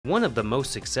One of the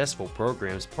most successful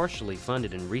programs partially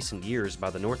funded in recent years by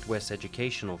the Northwest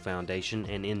Educational Foundation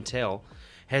and Intel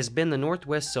has been the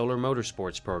Northwest Solar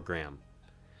Motorsports Program.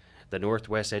 The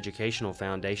Northwest Educational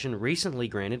Foundation recently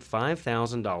granted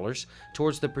 $5,000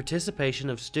 towards the participation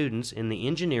of students in the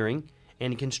engineering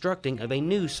and constructing of a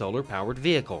new solar-powered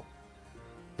vehicle.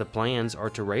 The plans are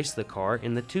to race the car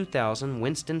in the 2000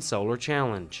 Winston Solar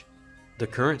Challenge. The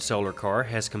current solar car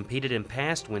has competed in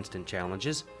past Winston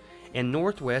Challenges, and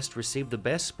Northwest received the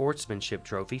Best Sportsmanship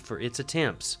Trophy for its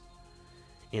attempts.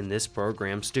 In this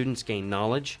program, students gain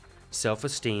knowledge,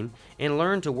 self-esteem, and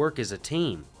learn to work as a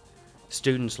team.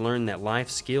 Students learn that life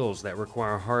skills that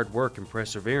require hard work and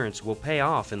perseverance will pay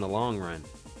off in the long run.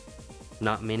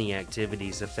 Not many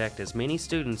activities affect as many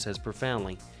students as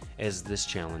profoundly as this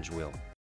challenge will.